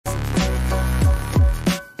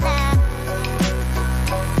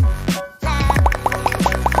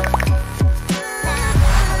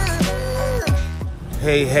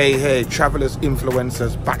Hey, travelers,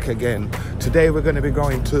 influencers back again. Today we're going to be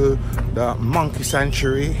going to the monkey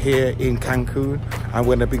sanctuary here in Cancun, and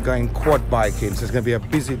we're going to be going quad biking, so it's going to be a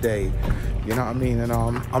busy day, you know what I mean? And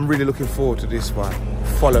I'm really looking forward to this one.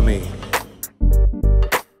 Follow me.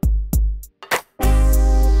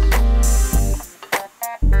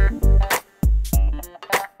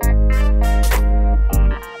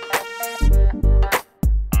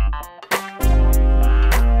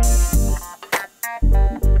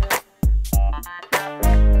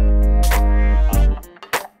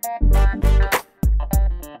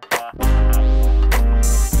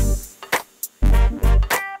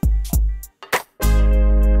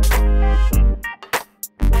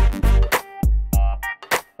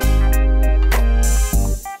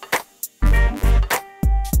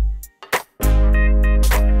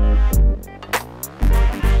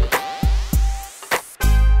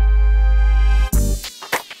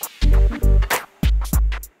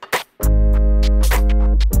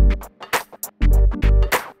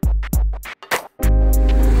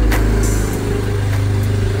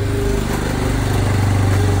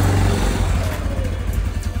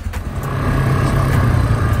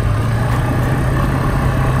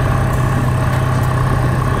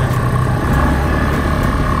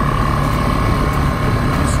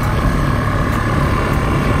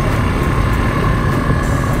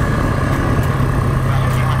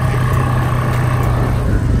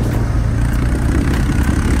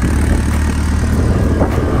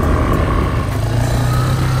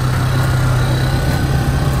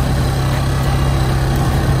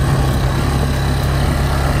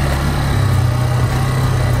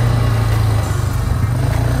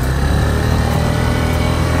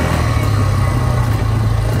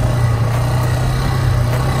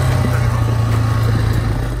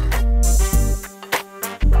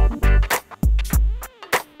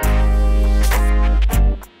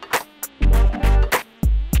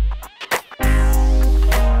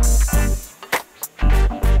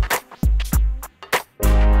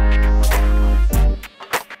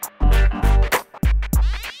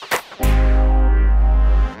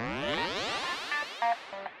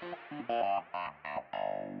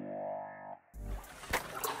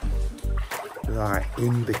 Right,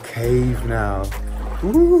 in the cave now.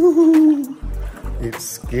 Ooh, it's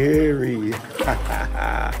scary.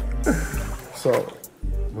 So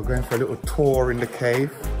we're going for a little tour in the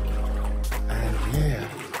cave, and yeah,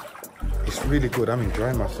 it's really good. I'm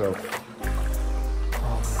enjoying myself.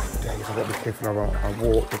 Oh my days, I've got to be careful how I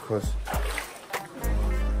walk, because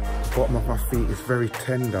the bottom of my feet is very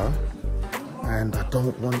tender and I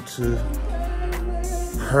don't want to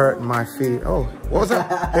hurt my feet. Oh, what was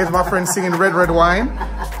that? There's my friend singing Red Red Wine.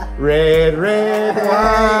 Red Red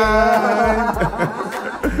Wine.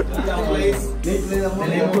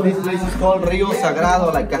 This place is called Rio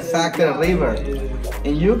Sagrado, like a sacred river.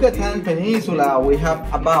 In Yucatan Peninsula, we have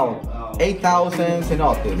about 8,000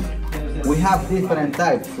 cenotes. We have different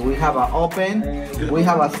types. We have an open, we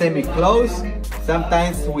have a semi-closed.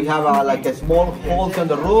 Sometimes we have like a small holes on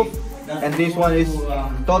the roof, and this one is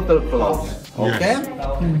total closed. Okay,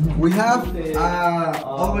 we have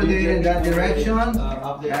over there in that direction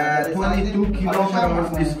 22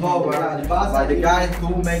 kilometers discovered by the guys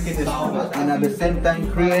who make it discovered, and at the same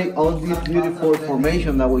time create all these beautiful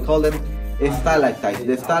formations that we call them stalactites.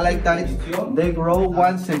 The stalactites, they grow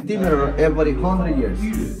 1 centimeter every 100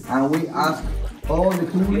 years, and we ask all the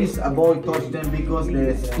tourists avoid touch them, because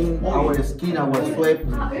the skin, our sweat,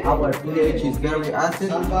 our pH is very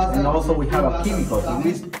acid, and also we have a chemical.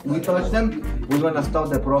 If we touch them, we're gonna stop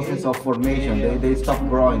the process of formation. They stop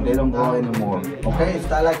growing, they don't grow anymore. Okay,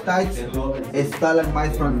 stalactites,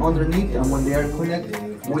 stalagmites from underneath, and when they are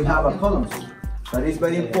connected, we have a columns. That is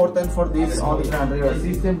very important for this underground river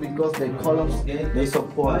system, because the columns, they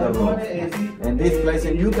support the roof. And this place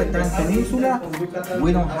in Yucatan Peninsula,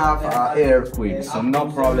 we don't have earthquakes, so no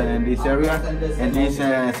problem in this area. And these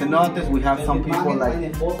cenotes, we have some people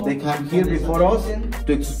like, they come here before us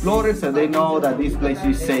to explore it, so they know that this place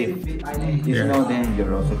is safe. It's not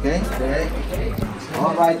dangerous, okay?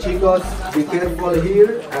 All right, chicos, be careful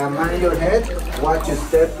here, mind your head, watch your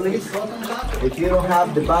step, please. If you don't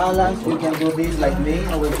have the balance, you can do this like me,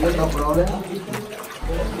 and with you, no problem.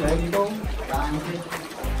 There you go.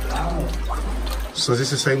 So is this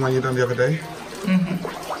the same one you done the other day? Mm-hmm.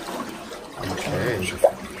 Okay.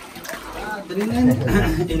 drinnen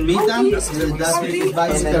in Mietern. Das ist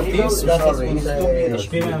weißer Fisch. Das ist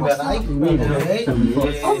Schwimmenbereich.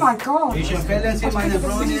 Oh my God. Ich empfehle Sie, meine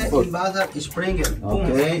Freunde, im Wasser springen.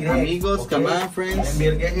 Okay, amigos, come on, friends.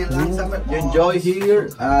 Wir gehen langsam. Enjoy here.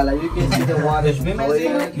 Like you can see the water schwimmen.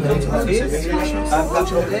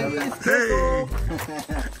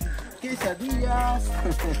 Quesadillas.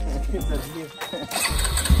 Quesadillas.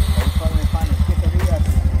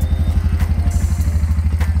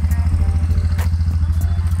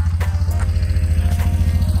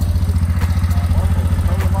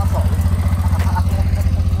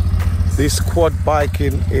 This quad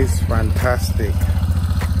biking is fantastic.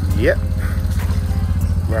 Yep,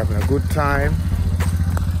 we're having a good time.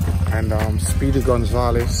 And Speedy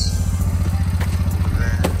Gonzalez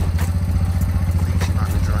there, thinking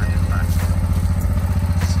I'm driving back.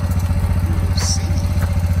 So we'll see.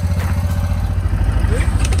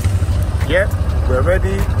 Yep, we're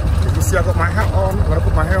ready. As you see, I got my hat on. I'm gonna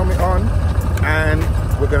put my helmet on, and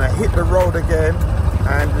we're gonna hit the road again.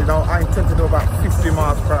 And you know, I intend to do about 50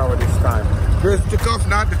 miles per hour this time. There's the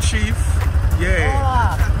governor, the chief.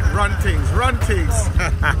 Yeah, run things, run things.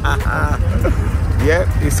 Yep,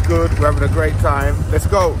 it's good. We're having a great time. Let's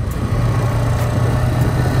go.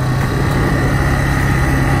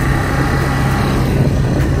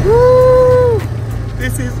 Woo!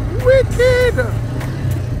 This is wicked.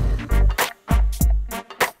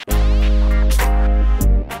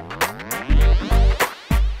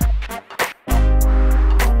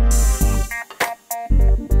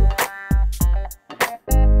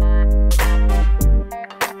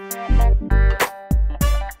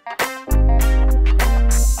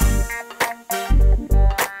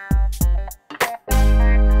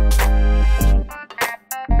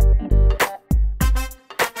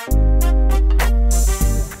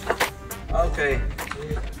 Okay.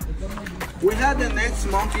 We have the next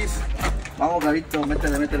monkeys. Vamos, Gabito,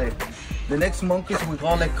 métele, métele. The next monkeys we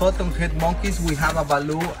call like cotton head monkeys. We have a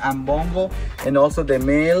Baloo and Bongo, and also the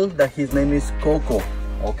male that his name is Coco.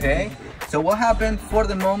 Okay. So what happened for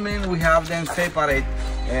the moment? We have them separate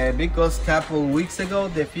because couple weeks ago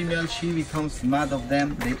the female, she becomes mad of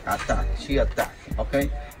them. They attack. She attack. Okay.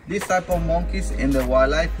 This type of monkeys in the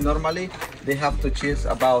wildlife normally they have to choose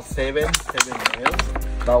about seven males.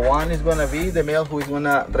 But one is gonna be the male who is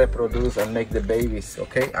gonna reproduce and make the babies,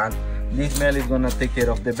 okay? And this male is gonna take care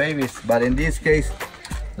of the babies. But in this case,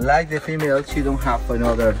 like the female, she don't have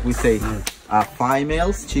another, we say, 5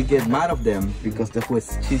 males. She get mad of them because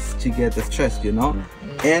she get stressed, you know?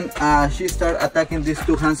 And she start attacking these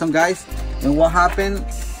two handsome guys. And what happened?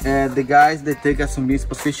 The guys, they take a submissive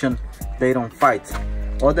position. They don't fight.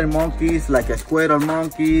 Other monkeys like a squirrel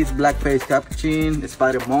monkeys, black-faced capuchin,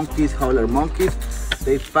 spider monkeys, howler monkeys,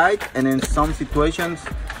 they fight, and in some situations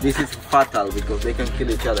this is fatal because they can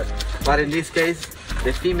kill each other. But in this case,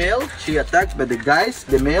 the female, she attacks, but the guys,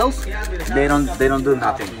 the males, they don't do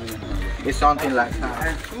nothing. It's something like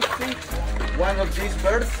that. One of these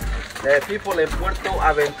birds, the people in Puerto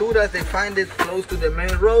Aventuras, they find it close to the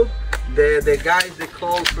main road. The guys, they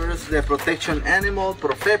call first the protection animal,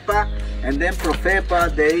 Profepa, and then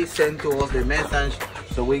Profepa, they send to us the message.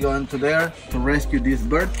 So we go into there to rescue this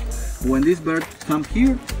bird. When this bird comes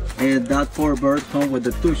here, and that poor bird comes with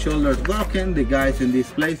the 2 shoulders broken, the guys in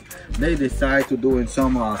this place, they decide to do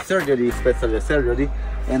some surgery, special surgery,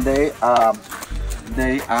 and they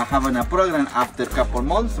having a program after a couple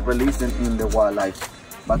months releasing in the wildlife.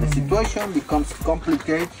 But the situation becomes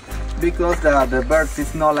complicated because the birds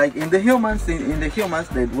is not like in the humans. In the humans,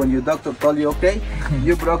 that when your doctor told you, okay,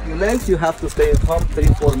 you broke your legs, you have to stay at home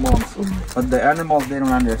 3-4 months. But the animals, they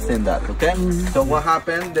don't understand that, okay? So what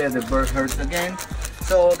happened? The bird hurts again.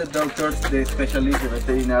 So the doctors, the specialists, the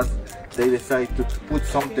veterinarians, they decide to put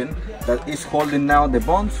something that is holding now the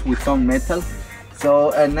bones with some metal.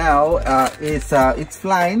 So and now it's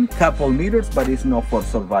flying couple meters, but it's not for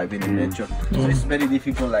surviving in nature. So it's very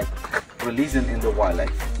difficult, like releasing in the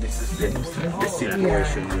wildlife. This is the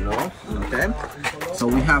situation, you know. Okay. So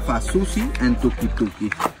we have a Susi and Tuki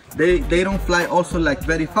Tuki. They don't fly also like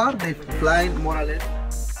very far. They fly more or less.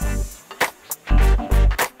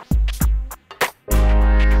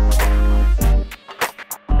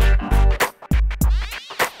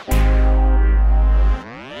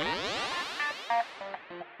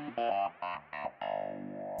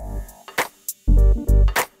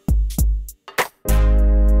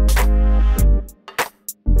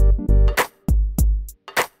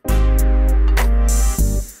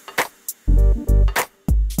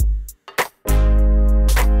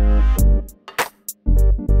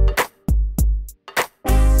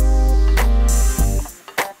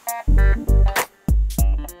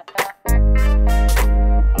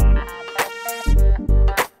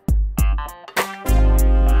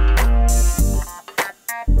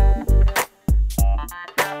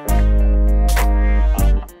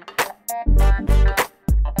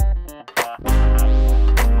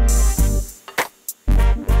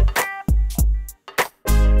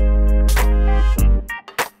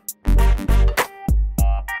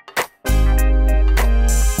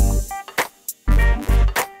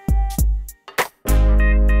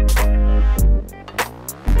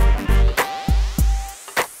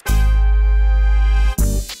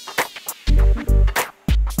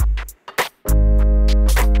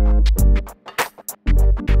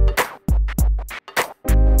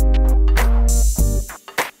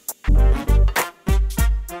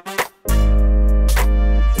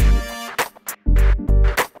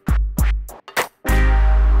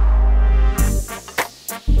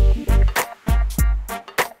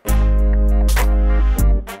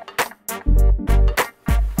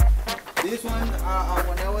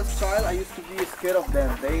 to be scared of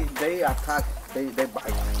them. They attack. They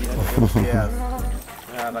bite. Yes.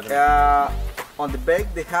 On the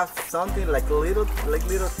back they have something like little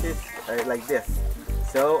teeth like this.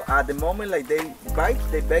 So at the moment like they bite,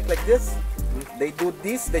 they back like this. They do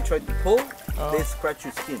this. They try to pull. They scratch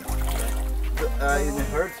your skin. It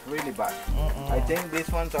hurts really bad. I think these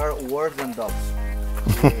ones are worse than dogs.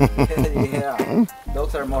 Yeah,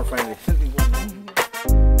 dogs are more friendly.